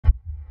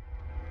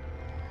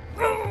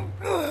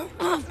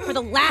For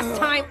the last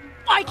time,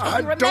 why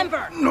can't you remember?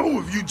 I don't know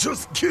if you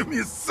just give me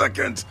a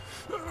second.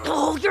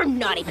 Oh, you're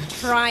not even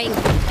trying.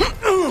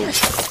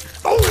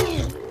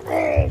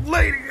 Oh,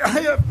 lady, I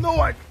have no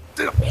idea.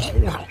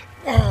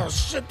 Oh,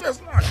 shit,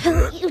 that's not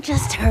good. You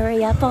just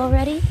hurry up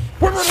already?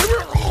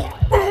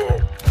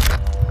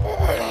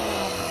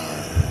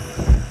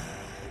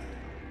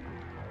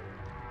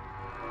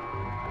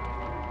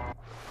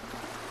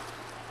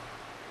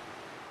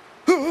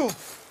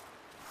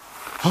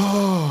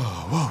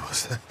 Oh, what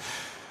was that?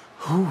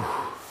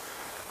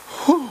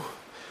 Whew.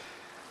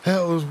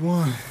 That was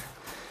one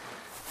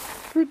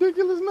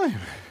ridiculous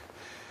nightmare.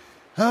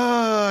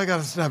 I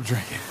gotta stop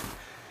drinking.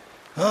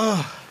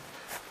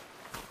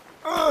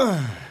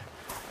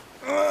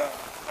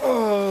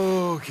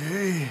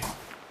 Okay.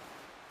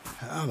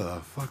 How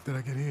the fuck did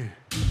I get here?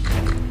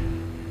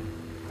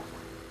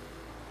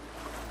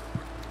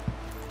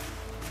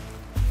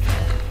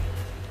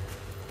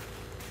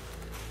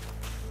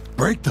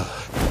 Break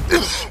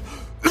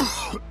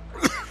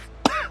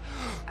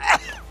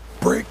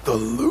the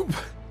loop?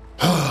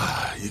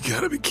 You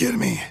gotta be kidding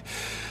me.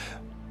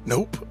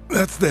 Nope,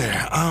 that's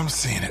there. I'm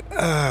seeing it.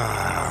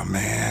 Ah,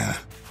 man.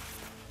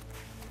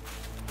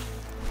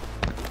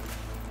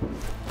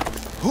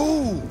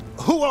 Who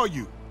are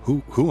you?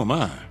 Who am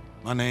I?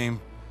 My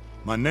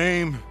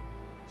name,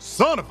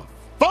 son of a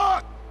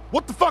fuck!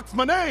 What the fuck's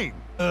my name?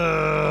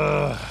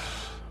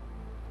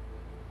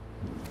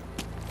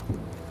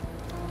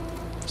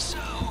 So,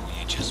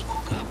 you just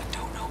woke up and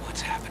don't know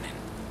what's happening.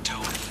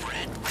 Toad,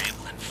 Fred,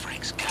 Ramblin'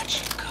 Frank's got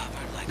you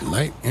covered like a...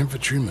 Light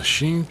infantry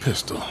machine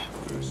pistol.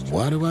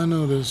 Why do I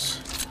know this?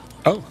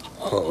 Oh,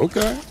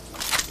 okay.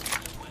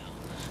 Well,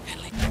 at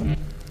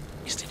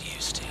least it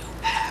used to.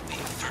 Happy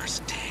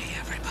first day,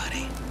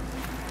 everybody.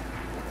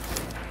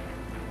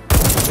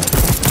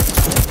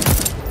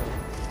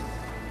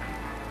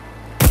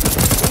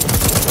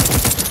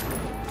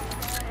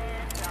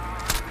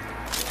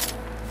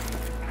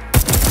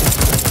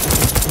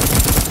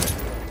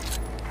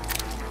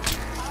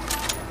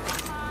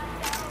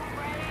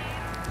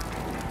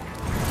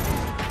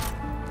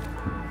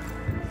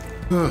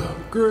 Oh,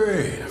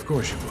 great. Of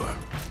course you would.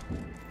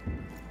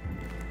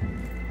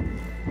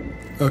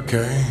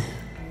 Okay.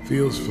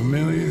 Feels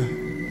familiar.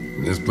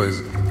 This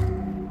place...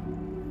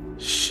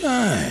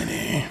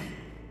 shiny.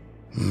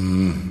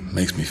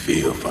 Makes me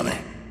feel funny.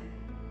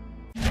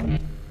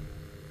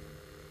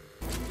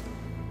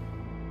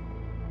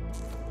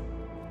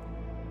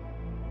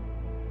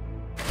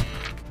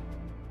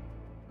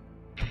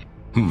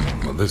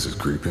 Well, this is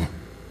creepy.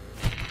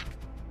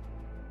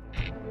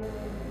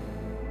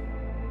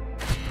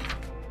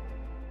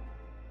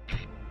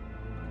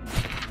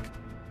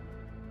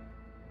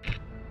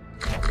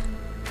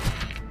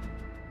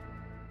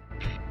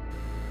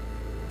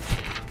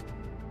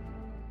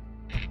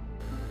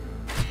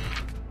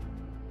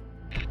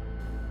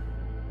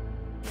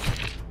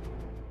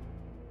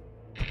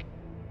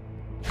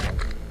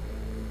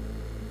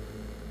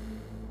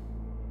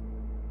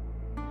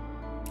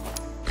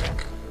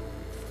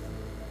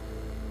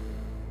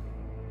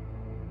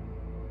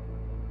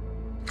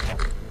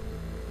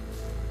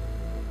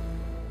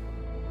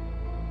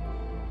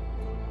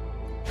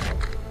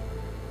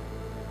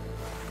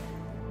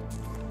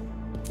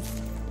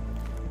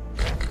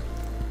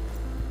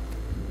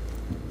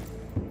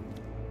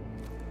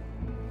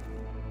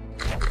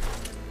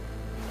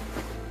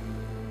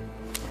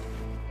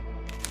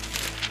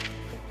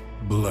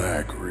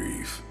 Black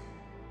Reef.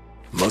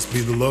 Must be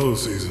the low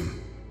season.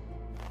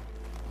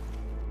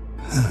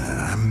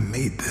 I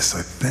made this,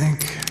 I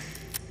think.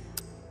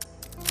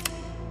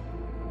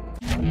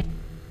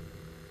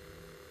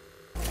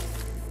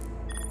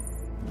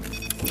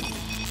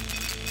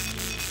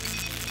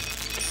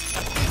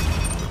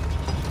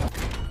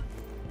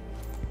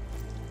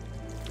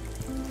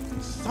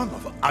 Son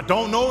of a... I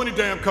don't know any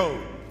damn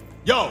code.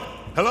 Yo,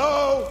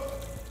 hello?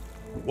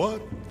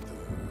 What?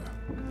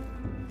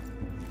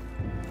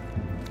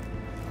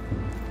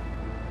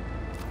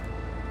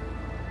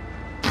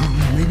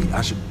 Maybe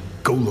I should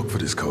go look for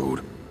this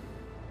code.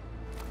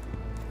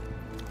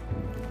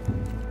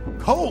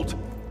 Colt?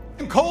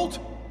 Colt?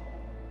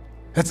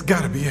 That's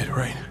gotta be it,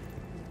 right?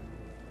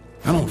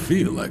 I don't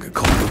feel like a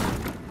Colt.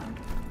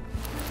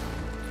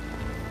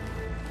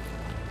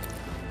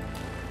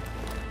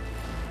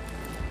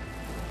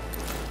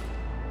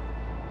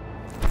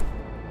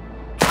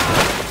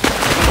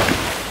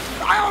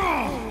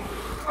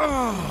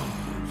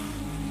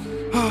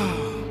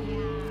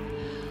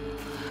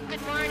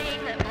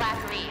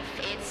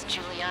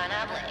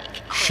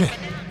 Shit,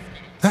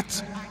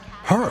 that's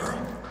her.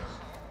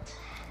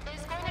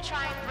 Is going to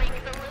try and break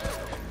the loop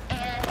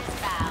and is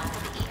bound to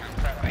the EON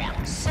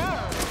program. So,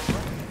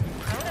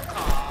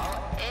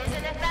 protocol is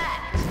in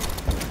effect.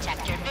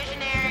 Protect your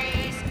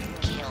visionaries,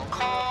 kill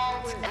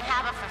Colt, and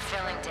have a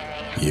fulfilling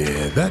day.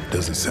 Yeah, that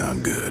doesn't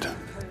sound good.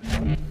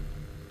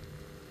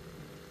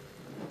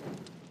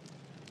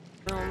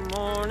 Good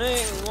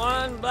morning,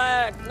 one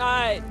black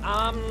night.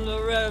 I'm the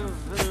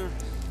Reverend.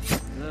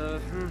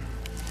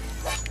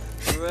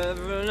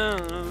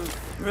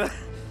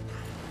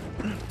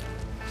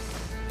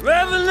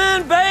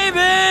 Revenant,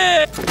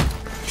 baby!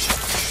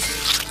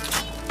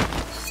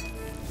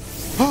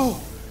 Oh,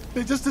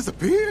 they just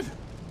disappeared?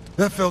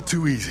 That felt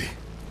too easy.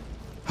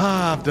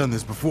 Ah, I've done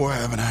this before,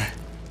 haven't I?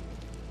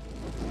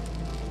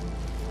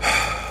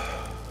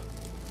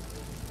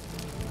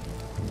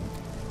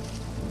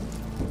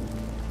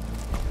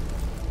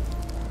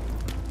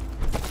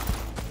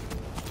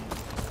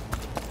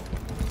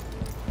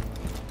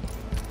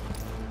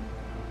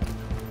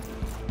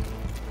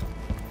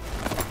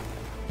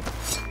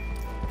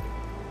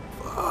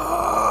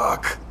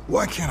 Fuck!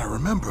 Why can't I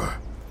remember?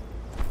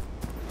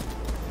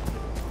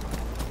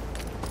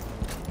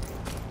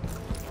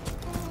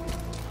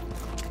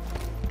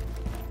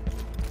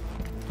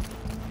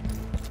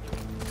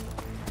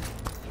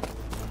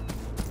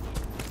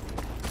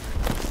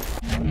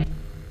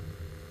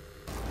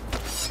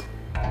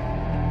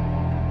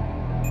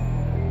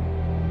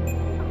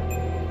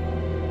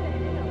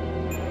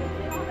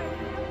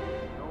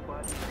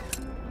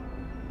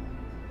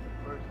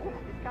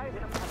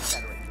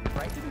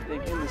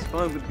 This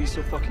phone would be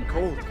so fucking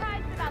cold.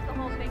 About the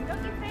whole thing,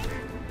 don't you think?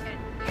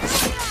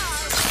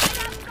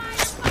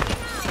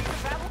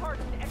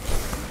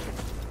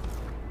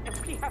 And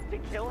we have to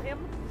kill him?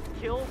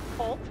 Kill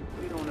Colt?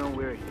 We don't know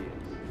where he is.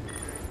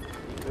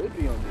 He could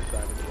be on this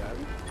side of the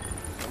island.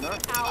 Or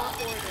not. Our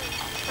orders.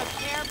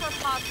 Prepare for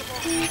possible.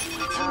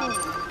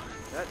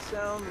 That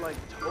sounds like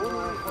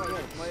totally part of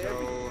my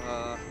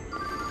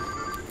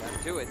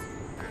back to it.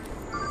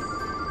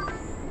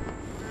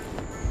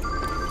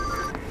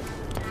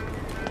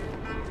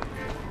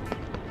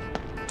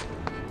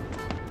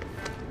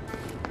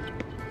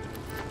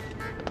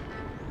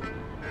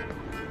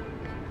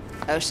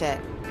 Oh shit.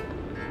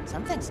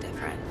 Something's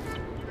different.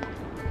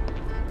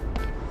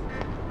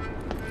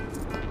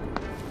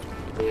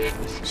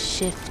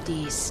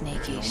 Shifty,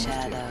 snaky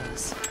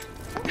shadows.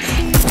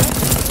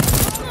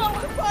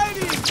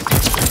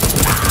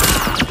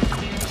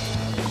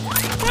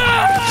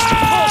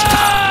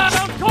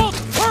 Down, Colt!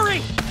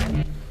 Hurry!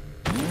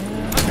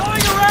 I'm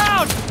going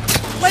around!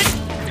 Wait!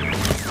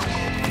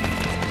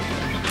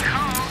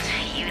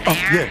 Colt,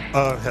 you there?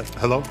 Oh, yeah,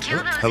 hello? Kill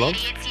those Hello?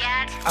 idiots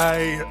yet?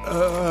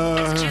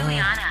 It's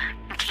Juliana,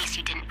 in case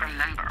you didn't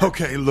remember.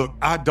 Okay, look,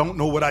 I don't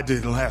know what I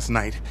did last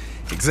night.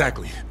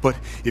 Exactly. But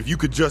if you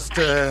could just,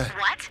 What?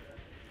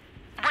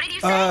 What did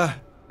you say?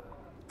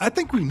 I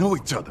think we know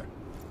each other.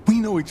 We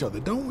know each other,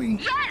 don't we?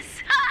 Yes!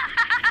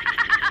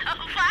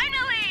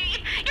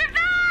 Finally! You're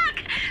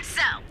back!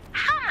 So,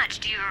 how much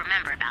do you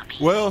remember about me?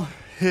 Well,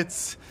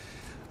 it's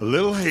a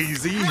little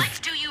hazy. What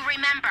do you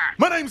remember?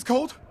 My name's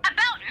Colt.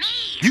 About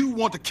me! You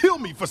want to kill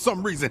me for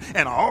some reason,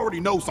 and I already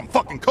know some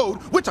fucking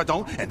code, which I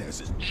don't, and there's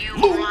this You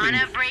looping.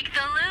 wanna break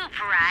the loop,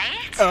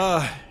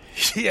 right?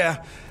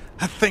 Yeah,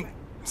 I think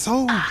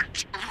so.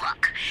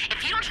 Look,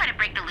 if you don't try to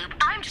break the loop,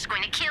 I'm just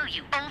going to kill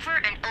you over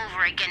and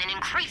over again in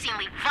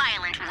increasingly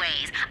violent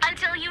ways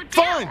until you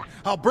do. Fine,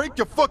 I'll break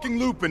your fucking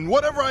loop, and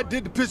whatever I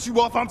did to piss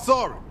you off, I'm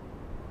sorry.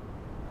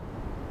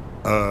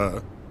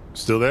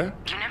 Still there?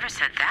 You never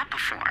said that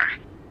before.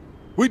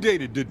 We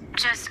dated, didn't we?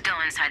 Just go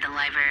inside the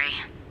library.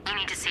 You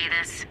need to see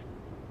this.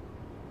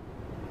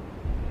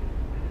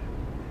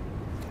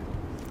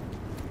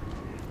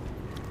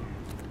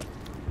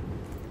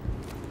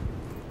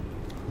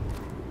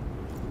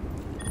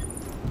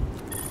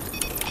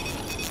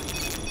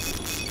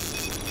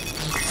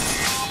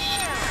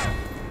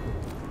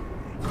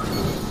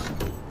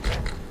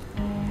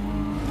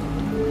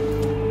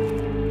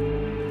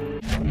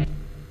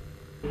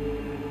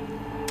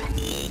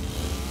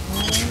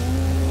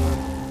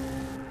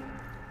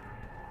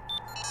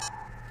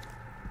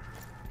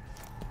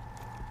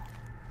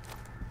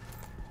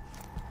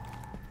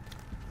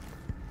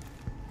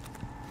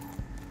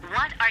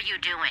 What are you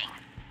doing?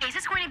 Is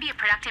this going to be a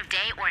productive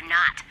day or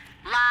not?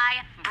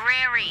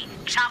 Library.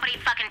 Choppity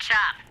fucking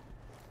chop.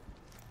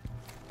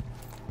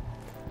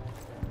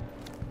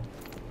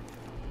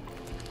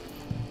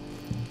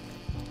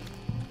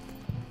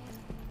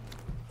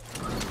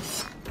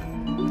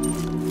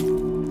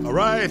 All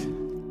right.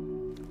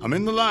 I'm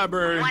in the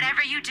library.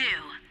 Whatever you do,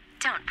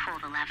 don't pull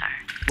the lever.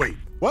 Wait,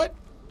 what?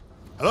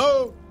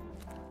 Hello?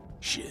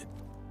 Shit.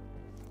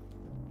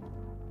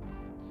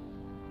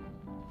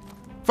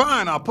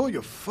 Fine, I'll pull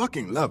your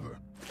fucking lever.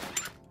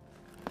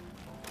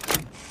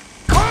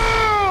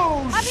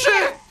 Oh,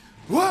 shit!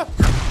 What?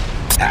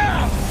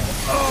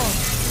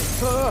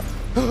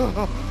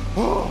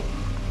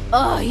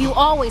 Oh, you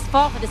always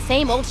fall for the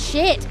same old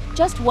shit.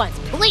 Just once,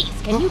 please.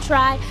 Can you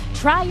try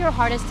your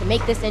hardest to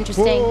make this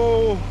interesting?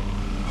 Whoa.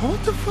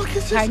 What the fuck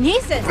is this?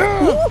 Carnices!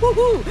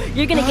 Ooh,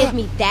 you're gonna give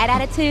me that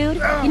attitude?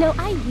 You know,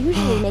 I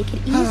usually make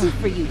it easy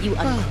for you, you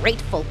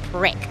ungrateful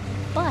prick.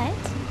 But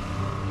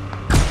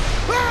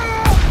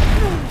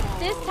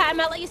this time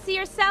I'll let you see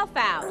yourself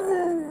out.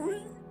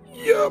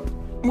 Yup,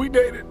 we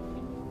dated.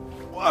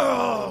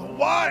 Whoa,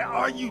 why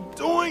are you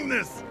doing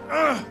this?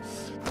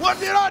 What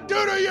did I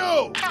do to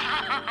you?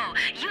 Oh,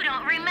 you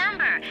don't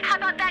remember. How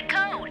about that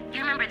code?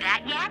 You remember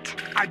that yet?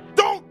 I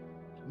don't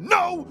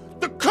know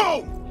the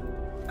code!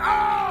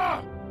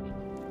 Ah!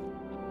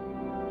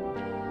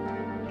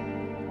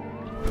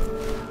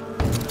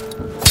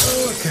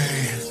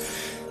 Okay,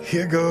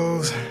 here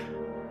goes.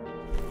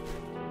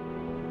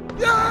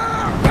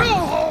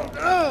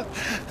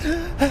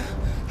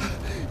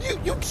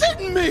 You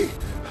cheating me!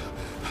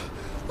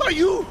 Are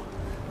you?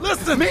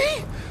 Listen!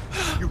 Me?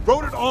 You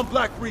wrote it on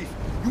Black Reef.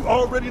 You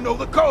already know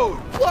the code.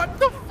 What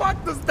the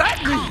fuck does that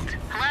mean?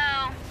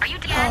 Hello? Are you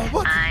dead?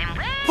 What? I'm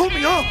waiting. Pull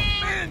me up!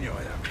 Man, you're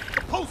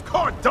a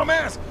postcard,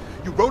 dumbass!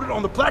 You wrote it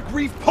on the Black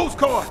Reef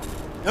postcard.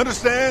 You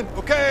understand?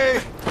 Okay.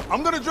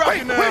 I'm gonna drop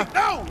you now. Wait,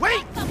 no!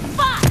 Wait! What the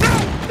fuck?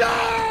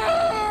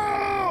 No!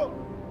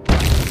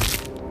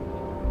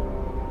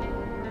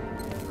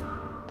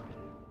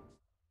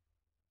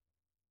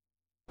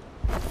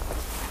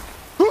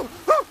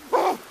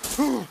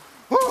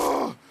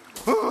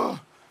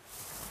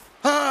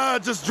 I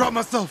just dropped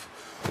myself.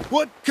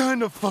 What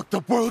kind of fucked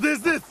up world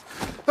is this?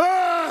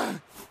 Ah!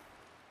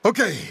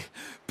 Okay,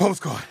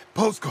 postcard.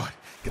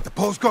 Get the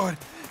postcard.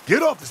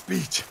 Get off this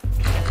beach.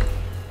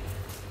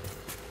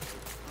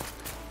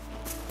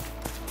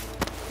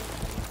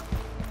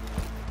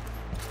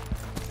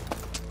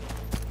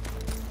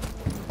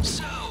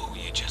 So,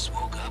 you just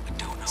woke up and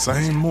don't know.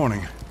 Same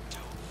morning,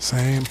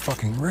 same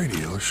fucking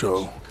radio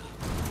show.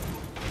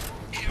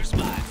 Here's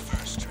my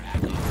first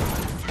track on my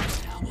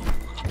first album.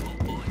 Oh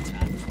boy,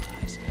 time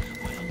flies.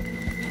 Well, at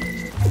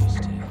least it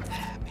used to.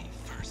 Happy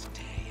first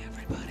day,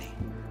 everybody.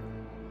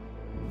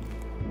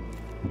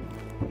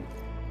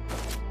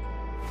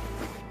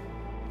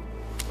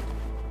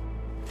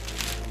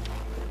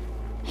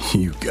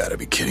 You gotta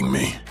be kidding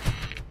me.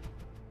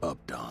 Up,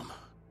 Dom.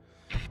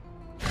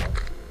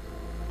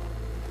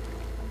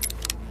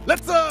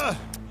 Let's,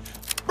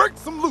 break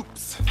some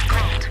loops.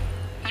 Colt,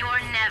 you're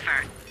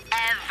never,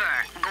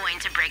 ever going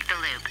to break the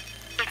loop.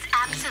 It's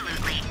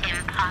absolutely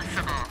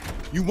impossible.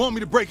 You want me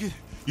to break it?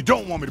 You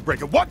don't want me to break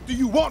it. What do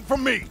you want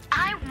from me?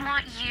 I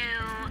want you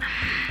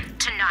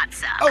to not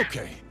suck.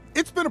 Okay,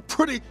 it's been a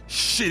pretty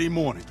shitty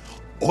morning.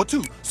 Or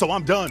two, so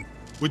I'm done.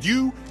 With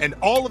you and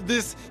all of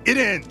this, it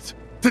ends.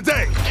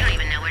 Today. You don't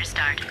even know where to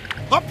start.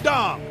 Up,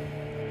 Dom.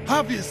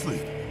 Obviously.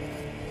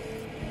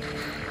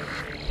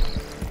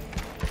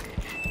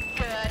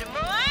 Good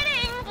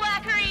morning,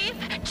 Black Reef.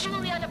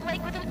 Juliana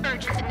Blake with an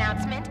urgent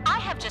announcement. I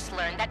have just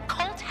learned that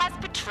Colt has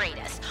betrayed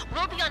us.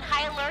 We'll be on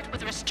high alert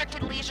with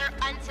restricted leisure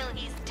until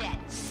he's dead.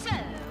 So,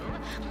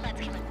 let's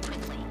kill him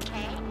quickly,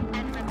 okay?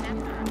 And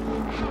remember,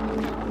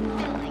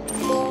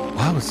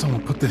 Why would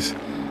someone put this?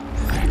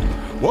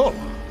 Whoa.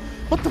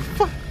 What the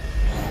fuck?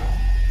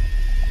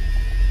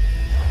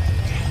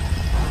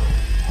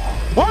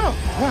 Wow.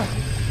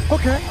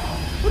 Okay.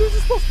 What is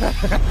this supposed to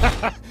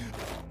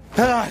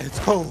be? It's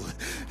cold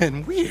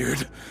and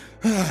weird.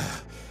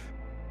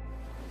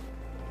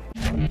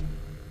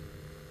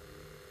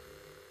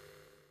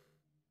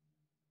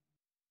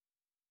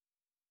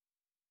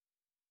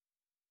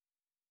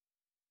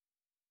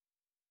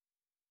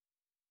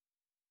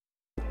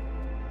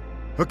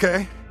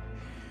 Okay.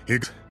 Here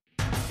goes.